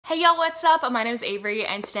Hey y'all, what's up? My name is Avery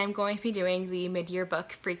and today I'm going to be doing the mid-year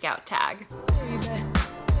book Freakout tag.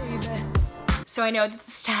 So I know that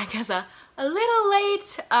this tag is a little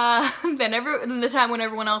late than the time when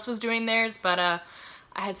everyone else was doing theirs, but I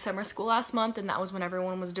had summer school last month and that was when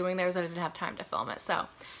everyone was doing theirs and I didn't have time to film it. So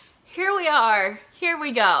here we are, here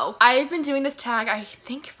we go. I've been doing this tag, I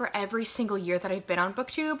think, for every single year that I've been on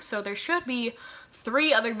BookTube, so there should be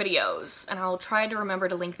 3 other videos, and I'll try to remember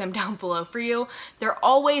to link them down below for you. They're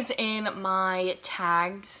always in my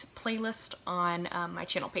tags playlist on my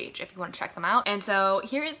channel page if you want to check them out. And so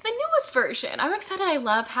here is the newest version. I'm excited. I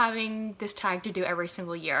love having this tag to do every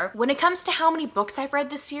single year. When it comes to how many books I've read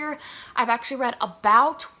this year, I've actually read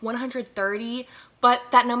about 130, but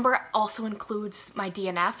that number also includes my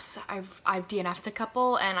DNFs. I've DNF'd a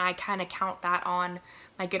couple and I kind of count that on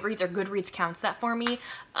my Goodreads, or Goodreads counts that for me.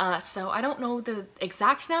 So I don't know the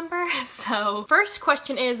exact number. So first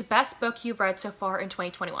question is best book you've read so far in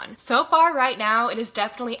 2021. So far right now, it is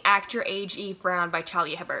definitely Act Your Age, Eve Brown by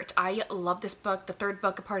Talia Hibbert. I love this book, the 3rd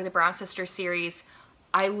book, a part of the Brown Sisters series.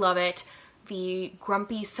 I love it. The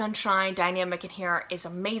grumpy sunshine dynamic in here is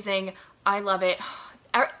amazing. I love it.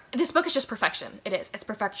 This book is just perfection. It is. It's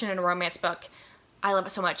perfection in a romance book. I love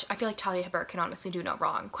it so much. I feel like Talia Hibbert can honestly do no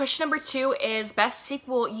wrong. Question number 2 is best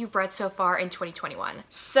sequel you've read so far in 2021.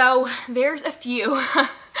 So there's a few.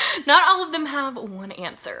 Not all of them have one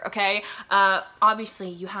answer, okay? Obviously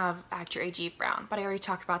you have Act Your Age, Eve Brown, but I already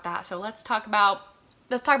talked about that. So let's talk about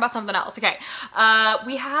something else. Okay,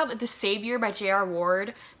 we have The Savior by J.R.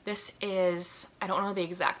 Ward. This is, I don't know the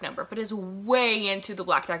exact number, but is way into the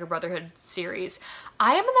Black Dagger Brotherhood series.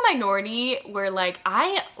 I am in the minority where, like,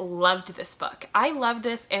 I loved this book. I loved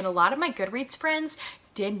this, and a lot of my Goodreads friends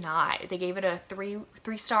did not. They gave it a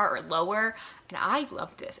 3-star or lower, and I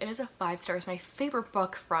loved this. It is a 5-star. It's my favorite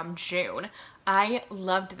book from June. I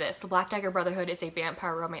loved this. The Black Dagger Brotherhood is a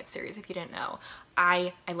vampire romance series, if you didn't know.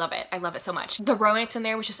 I love it. I love it so much. The romance in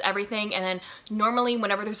there was just everything, and then normally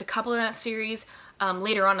whenever there's a couple in that series,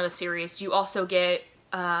 later on in the series, you also get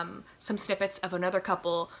some snippets of another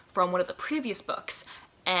couple from one of the previous books.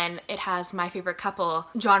 And it has my favorite couple.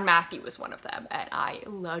 John Matthew is one of them, and I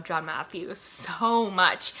love John Matthew so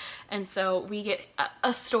much. And so we get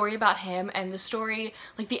a story about him, and the story,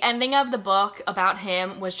 like the ending of the book about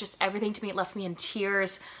him was just everything to me. It left me in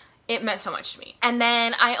tears. It meant so much to me. And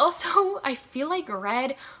then I feel like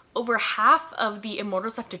read over half of the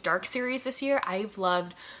Immortals After Dark series this year. I've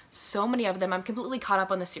loved so many of them. I'm completely caught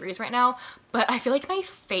up on the series right now, but I feel like my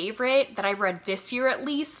favorite that I've read this year at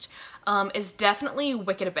least is definitely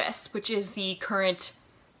Wicked Abyss, which is the current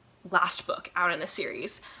last book out in the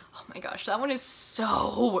series. Oh my gosh, that one is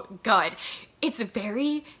so good. It's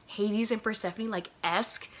very Hades and Persephone like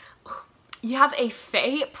esque. You have a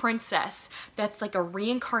fae princess that's like a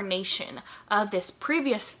reincarnation of this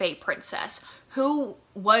previous fae princess who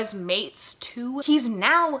was mates to, he's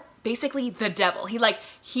now basically the devil.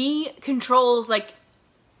 He controls like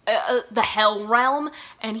the hell realm,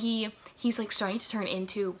 and he's like starting to turn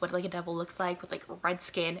into what like a devil looks like, with like red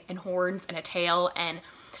skin and horns and a tail. And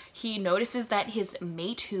he notices that his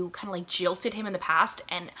mate, who kind of like jilted him in the past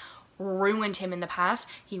and ruined him in the past,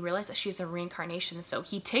 he realized that she's a reincarnation. So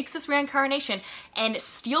he takes this reincarnation and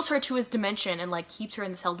steals her to his dimension and like keeps her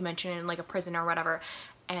in this hell dimension in like a prison or whatever.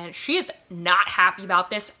 And she is not happy about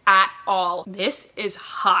this at all. This is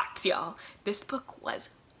hot, y'all. This book was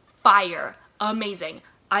fire. Amazing.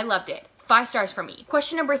 I loved it. 5 stars for me.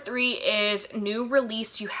 Question number 3 is new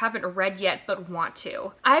release you haven't read yet but want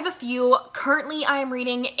to. I have a few. Currently I am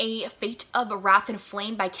reading A Fate of Wrath and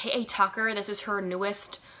Flame by K.A. Tucker. This is her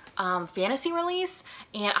newest fantasy release,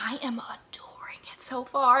 and I am adoring it so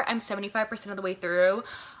far. I'm 75% of the way through.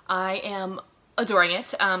 I am adoring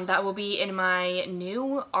it. That will be in my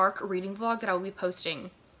new ARC reading vlog that I will be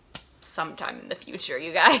posting sometime in the future,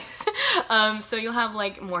 you guys. So you'll have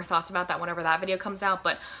like more thoughts about that whenever that video comes out,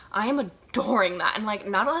 but I am adoring that, and like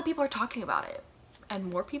not a lot of people are talking about it, and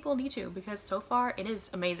more people need to, because so far it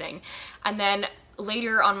is amazing. And then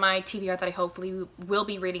later on my TBR that I hopefully will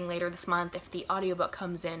be reading later this month, if the audiobook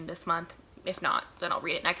comes in this month, if not, then I'll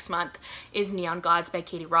read it next month, is Neon Gods by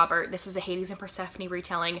Katie Robert. This is a Hades and Persephone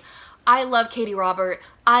retelling. I love Katie Robert.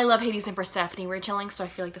 I love Hades and Persephone retelling, so I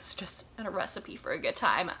feel like this is just a recipe for a good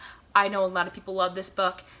time. I know a lot of people love this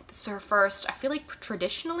book. This is her first, I feel like,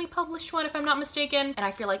 traditionally published one, if I'm not mistaken, and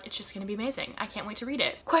I feel like it's just gonna be amazing. I can't wait to read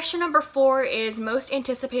it. Question number 4 is most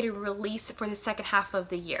anticipated release for the second half of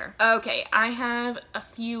the year. Okay, I have a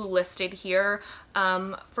few listed here.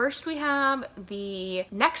 First we have the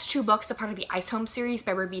next 2 books, a part of the Ice Home series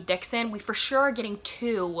by Ruby Dixon. We for sure are getting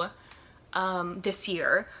 2 this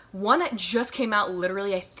year. One just came out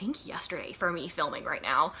literally, I think yesterday for me filming right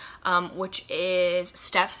now, which is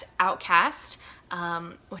Steph's Outcast,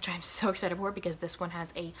 which I'm so excited for because this one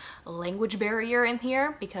has a language barrier in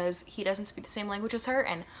here because he doesn't speak the same language as her,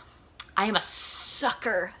 and I am a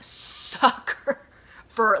sucker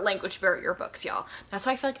for language barrier books, y'all. That's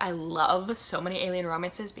why I feel like I love so many alien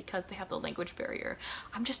romances, because they have the language barrier.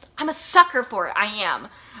 I'm a sucker for it. I am.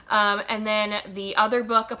 And then the other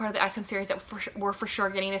book, a part of the ISOM series that we're for sure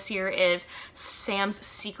getting this year, is Sam's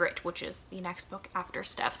Secret, which is the next book after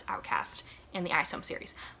Steph's Outcast in the ISOM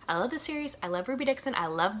series. I love this series. I love Ruby Dixon. I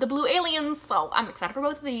love the blue aliens, so I'm excited for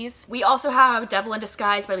both of these. We also have Devil in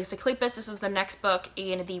Disguise by Lisa Kleypas. This is the next book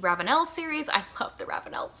in the Ravenel series. I love the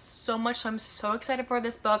Ravenels so much, so I'm so excited for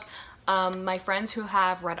this book. My friends who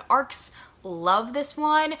have read ARCs love this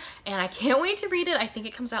one, and I can't wait to read it. I think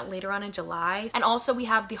it comes out later on in July. And also we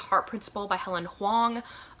have The Heart Principle by Helen Huang.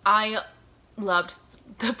 I loved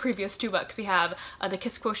the previous two books. We have The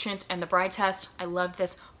Kiss Quotient and The Bride Test. I loved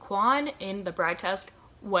this. Quan in The Bride Test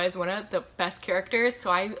was one of the best characters,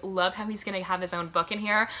 so I love how he's gonna have his own book in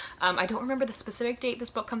here. I don't remember the specific date this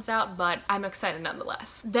book comes out, but I'm excited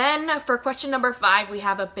nonetheless. Then for question number 5, we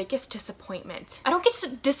have a biggest disappointment. I don't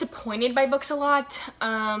get disappointed by books a lot.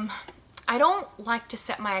 I don't like to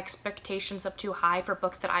set my expectations up too high for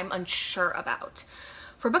books that I'm unsure about.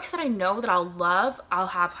 For books that I know that I'll love, I'll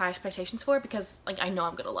have high expectations for, because like I know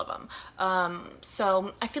I'm gonna love them.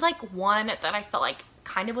 So I feel like one that I felt like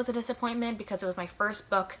kind of was a disappointment because it was my first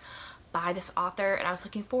book by this author, and I was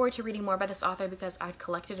looking forward to reading more by this author because I've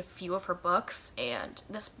collected a few of her books, and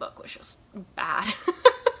this book was just bad.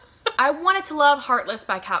 I wanted to love Heartless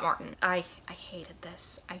by Kat Martin. I hated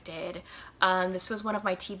this. I did. This was one of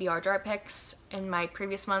my TBR jar picks in my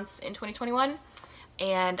previous months in 2021.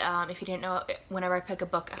 And if you didn't know, whenever I pick a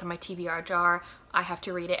book out of my TBR jar, I have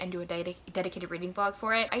to read it and do a dedicated reading vlog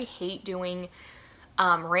for it. I hate doing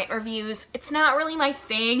rant reviews. It's not really my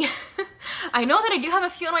thing. I know that I do have a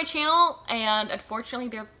few on my channel, and unfortunately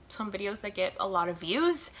there are some videos that get a lot of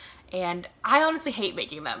views, and I honestly hate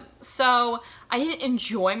making them. So I didn't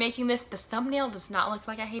enjoy making this. The thumbnail does not look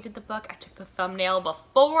like I hated the book. I took the thumbnail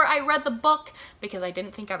before I read the book because I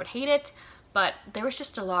didn't think I would hate it, but there was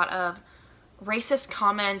just a lot of racist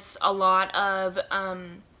comments, a lot of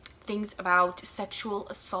things about sexual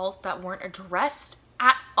assault that weren't addressed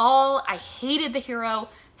at all. I hated the hero,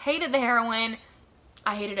 hated the heroine,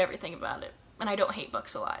 I hated everything about it. And I don't hate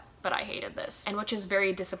books a lot, but I hated this. And which is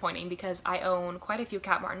very disappointing because I own quite a few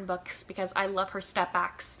Kat Martin books because I love her step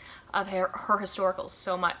backs of her historicals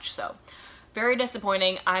so much. So very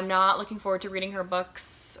disappointing. I'm not looking forward to reading her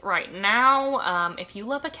books right now. If you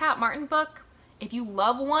love a Kat Martin book, if you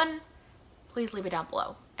love one, please leave it down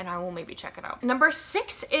below and I will maybe check it out. Number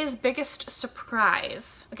 6 is biggest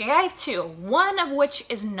surprise. Okay, I have 2, one of which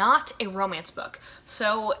is not a romance book.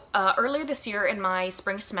 So earlier this year in my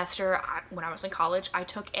spring semester, when I was in college, I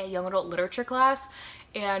took a young adult literature class,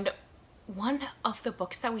 and one of the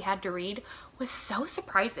books that we had to read was so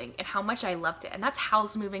surprising in how much I loved it, and that's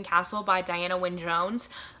Howl's Moving Castle by Diana Wynne Jones.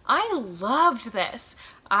 I loved this.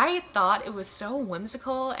 I thought it was so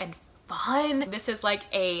whimsical and fun. This is like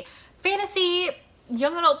a fantasy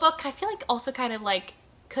young adult book. I feel like also kind of like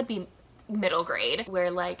could be middle grade, where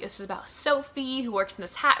like this is about Sophie who works in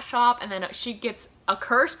this hat shop, and then she gets a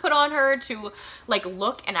curse put on her to like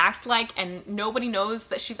look and act like, and nobody knows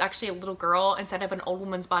that she's actually a little girl inside of an old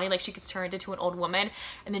woman's body. Like she gets turned into an old woman,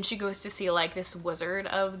 and then she goes to see like this wizard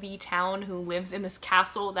of the town who lives in this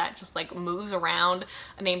castle that just like moves around,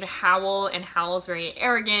 named Howl, and Howl's very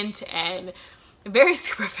arrogant and very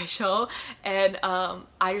superficial, and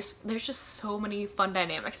there's just so many fun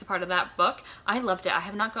dynamics a part of that book. I loved it. I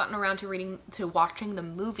have not gotten around to watching the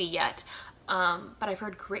movie yet, but I've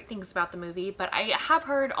heard great things about the movie, but I have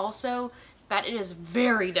heard also that it is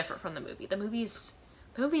very different from the movie. The movie's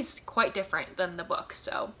quite different than the book,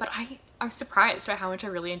 so, but I'm surprised by how much I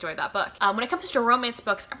really enjoyed that book. When it comes to romance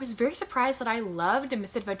books, I was very surprised that I loved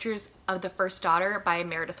Misadventures of the First Daughter by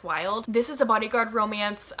Meredith Wild. This is a bodyguard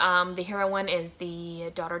romance. The heroine is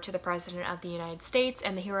the daughter to the President of the United States,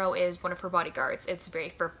 and the hero is one of her bodyguards. It's very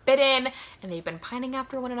forbidden, and they've been pining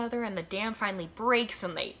after one another, and the dam finally breaks,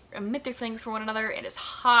 and they admit their feelings for one another. It is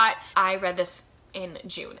hot. I read this in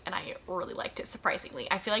June, and I really liked it,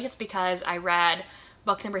 surprisingly. I feel like it's because I read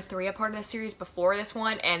book number 3, a part of the series before this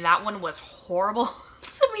one, and that one was horrible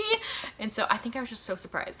to me, and so I think I was just so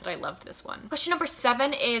surprised that I loved this one. Question number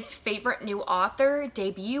 7 is favorite new author,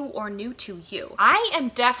 debut, or new to you. I am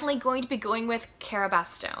definitely going to be going with Cara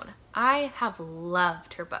Bastone. I have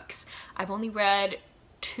loved her books. I've only read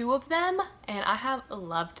 2 of them, and I have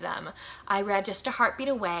loved them. I read Just a Heartbeat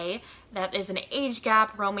Away. That is an age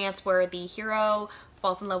gap romance where the hero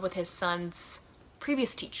falls in love with his son's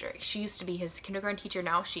previous teacher. She used to be his kindergarten teacher,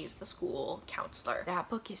 now she's the school counselor. That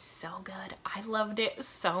book is so good. I loved it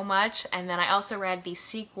so much. And then I also read the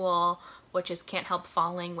sequel, which is Can't Help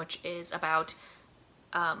Falling, which is about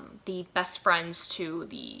the best friends to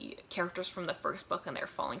the characters from the first book, and they're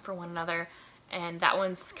falling for one another. And that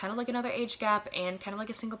one's kind of like another age gap and kind of like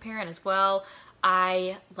a single parent as well.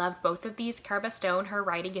 I loved both of these. Cara Stone, her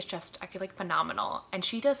writing is just, I feel like, phenomenal. And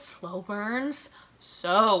she does slow burns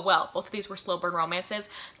so well. Both of these were slow burn romances.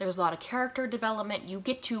 There was a lot of character development. You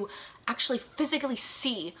get to actually physically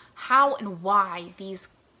see how and why these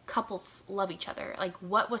couples love each other. Like,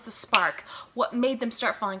 what was the spark? What made them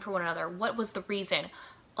start falling for one another? What was the reason?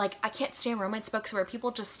 Like, I can't stand romance books where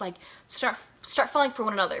people just like start falling for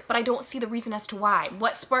one another, but I don't see the reason as to why.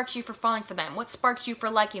 What sparks you for falling for them? What sparks you for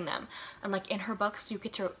liking them? And like in her books, you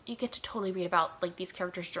get to totally read about like these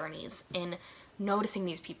characters' journeys in noticing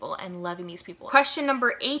these people and loving these people. Question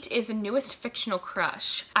number 8 is the newest fictional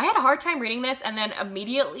crush. I had a hard time reading this, and then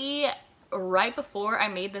immediately right before I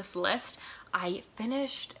made this list, I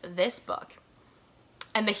finished this book.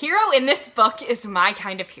 And the hero in this book is my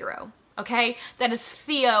kind of hero, okay? That is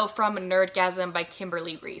Theo from Nerdgasm by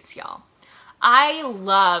Kimberly Reese, y'all. I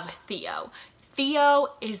love Theo. Theo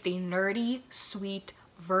is the nerdy, sweet,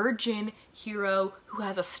 virgin hero who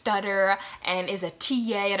has a stutter and is a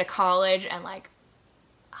TA at a college, and like,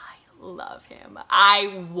 I love him.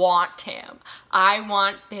 I want him. I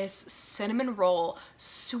want this cinnamon roll,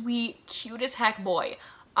 sweet, cute as heck boy.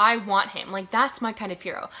 I want him. Like, that's my kind of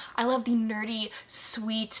hero. I love the nerdy,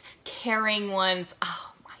 sweet, caring ones.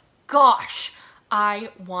 Oh my gosh. I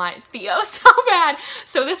want Theo so bad.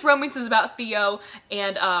 So this romance is about Theo,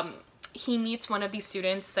 and he meets one of these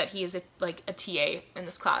students that he is like a TA in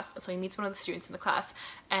this class. So he meets one of the students in the class,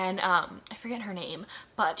 and I forget her name,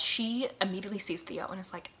 but she immediately sees Theo and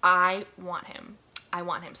is like, I want him. I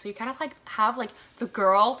want him. So you kind of like have like the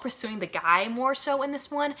girl pursuing the guy more so in this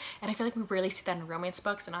one, and I feel like we rarely see that in romance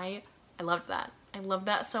books, and I loved that. I love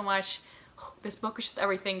that so much. This book is just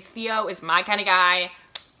everything. Theo is my kind of guy.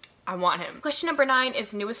 I want him. Question number 9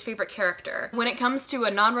 is newest favorite character. When it comes to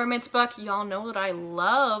a non-romance book, y'all know that I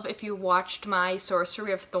love, if you watched my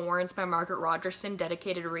Sorcery of Thorns by Margaret Rogerson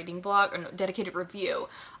dedicated reading vlog, or no, dedicated review,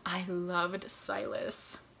 I loved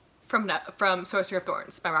Silas from Sorcery of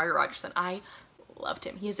Thorns by Margaret Rogerson. I loved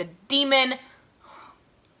him. He is a demon.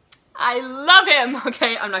 I love him.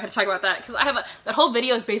 Okay, I'm not gonna talk about that because I have that whole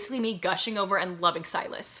video is basically me gushing over and loving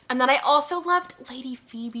Silas. And then I also loved Lady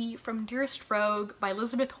Phoebe from Dearest Rogue by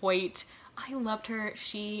Elizabeth Hoyt. I loved her.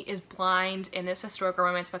 She is blind in this historical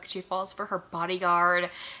romance book. She falls for her bodyguard,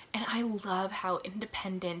 and I love how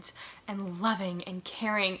independent and loving and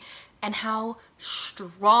caring and how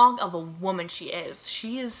strong of a woman she is.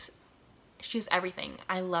 She's everything.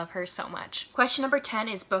 I love her so much. Question number 10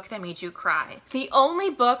 is book that made you cry. The only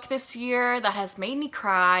book this year that has made me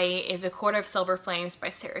cry is A Court of Silver Flames by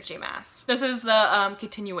Sarah J. Maas. This is the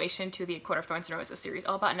continuation to the Court of Thorns and Roses series,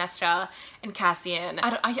 all about Nesta and Cassian.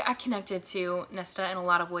 I connected to Nesta in a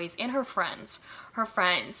lot of ways, and her friends.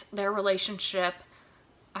 Their relationship,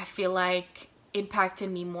 I feel like, impacted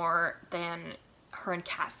me more than her and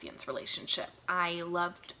Cassian's relationship. I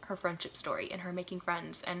loved her friendship story and her making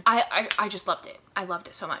friends, and I just loved it. I loved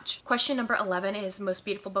it so much. Question number 11 is most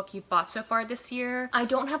beautiful book you've bought so far this year. I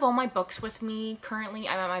don't have all my books with me currently.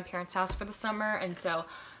 I'm at my parents' house for the summer, and so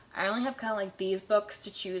I only have kind of like these books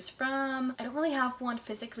to choose from. I don't really have one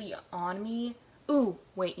physically on me. Ooh,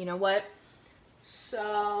 wait, you know what?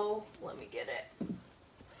 So let me get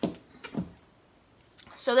it.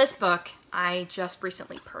 So this book I just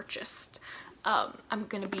recently purchased. I'm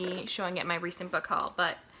gonna be showing it in my recent book haul,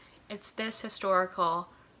 but it's this historical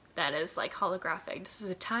that is like holographic. This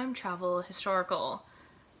is a time travel historical,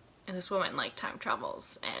 and this woman like time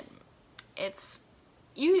travels, and it's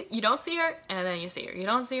you don't see her and then you see her, you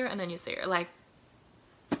don't see her and then you see her. Like,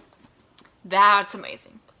 that's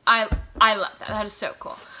amazing. I love that. That is so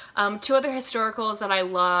cool. 2 other historicals that I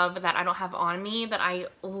love that I don't have on me that I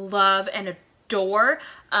love and adore.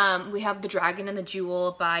 We have The Dragon and the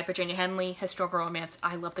Jewel by Virginia Henley, historical romance.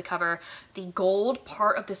 I love the cover. The gold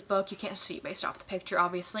part of this book, you can't see it based off the picture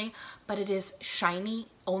obviously, but it is shiny,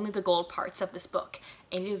 only the gold parts of this book.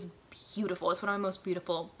 It is beautiful. It's one of my most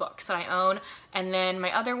beautiful books that I own. And then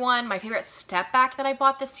my other one, my favorite step back that I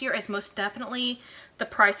bought this year is most definitely The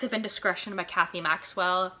Price of Indiscretion by Kathy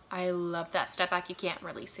Maxwell. I love that step back. You can't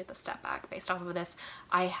really see the step back based off of this.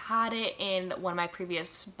 I had it in one of my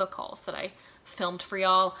previous book hauls that I filmed for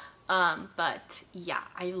y'all. But yeah,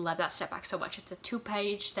 I love that step back so much. It's a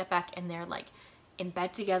 2-page step back and they're like in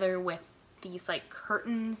bed together with these like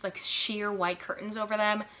curtains, like sheer white curtains over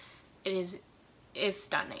them. It is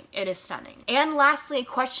stunning. It is stunning. And lastly,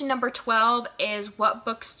 question number 12 is, what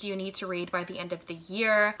books do you need to read by the end of the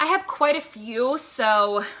year? I have quite a few,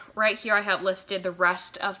 so right here I have listed the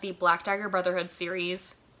rest of the Black Dagger Brotherhood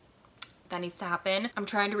series. That needs to happen. I'm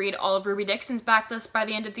trying to read all of Ruby Dixon's backlist by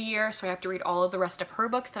the end of the year, so I have to read all of the rest of her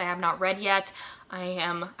books that I have not read yet. I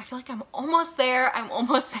feel like I'm almost there. I'm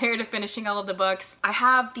almost there to finishing all of the books. I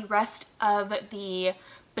have the rest of the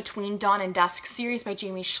Between Dawn and Dusk series by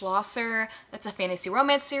Jamie Schlosser. That's a fantasy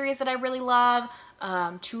romance series that I really love.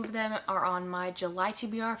 2 of them are on my July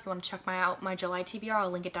TBR. If you want to check out my July TBR,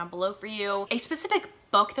 I'll link it down below for you. A specific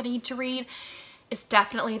book that I need to read is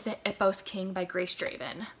definitely The Hippos King by Grace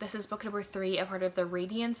Draven. This is book number 3 of part of the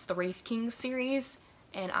Radiance, the Wraith King series.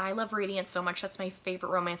 And I love Radiance so much. That's my favorite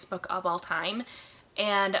romance book of all time.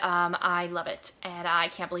 And I love it. And I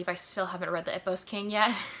can't believe I still haven't read The Hippos King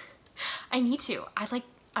yet. I need to.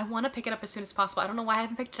 I want to pick it up as soon as possible. I don't know why I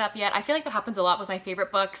haven't picked it up yet. I feel like that happens a lot with my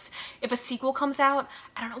favorite books. If a sequel comes out,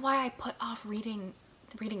 I don't know why I put off reading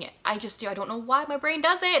it. I just do. I don't know why my brain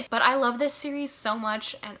does it. But I love this series so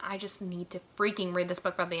much and I just need to freaking read this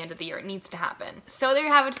book by the end of the year. It needs to happen. So there you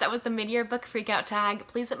have it. That was the mid-year book freakout tag.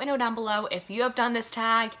 Please let me know down below if you have done this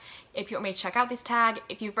tag, if you want me to check out this tag,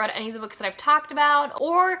 if you've read any of the books that I've talked about,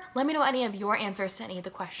 or let me know any of your answers to any of the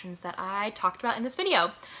questions that I talked about in this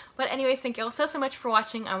video. But anyways, thank you all so much for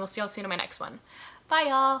watching. I will see y'all soon in my next one. Bye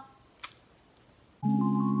y'all.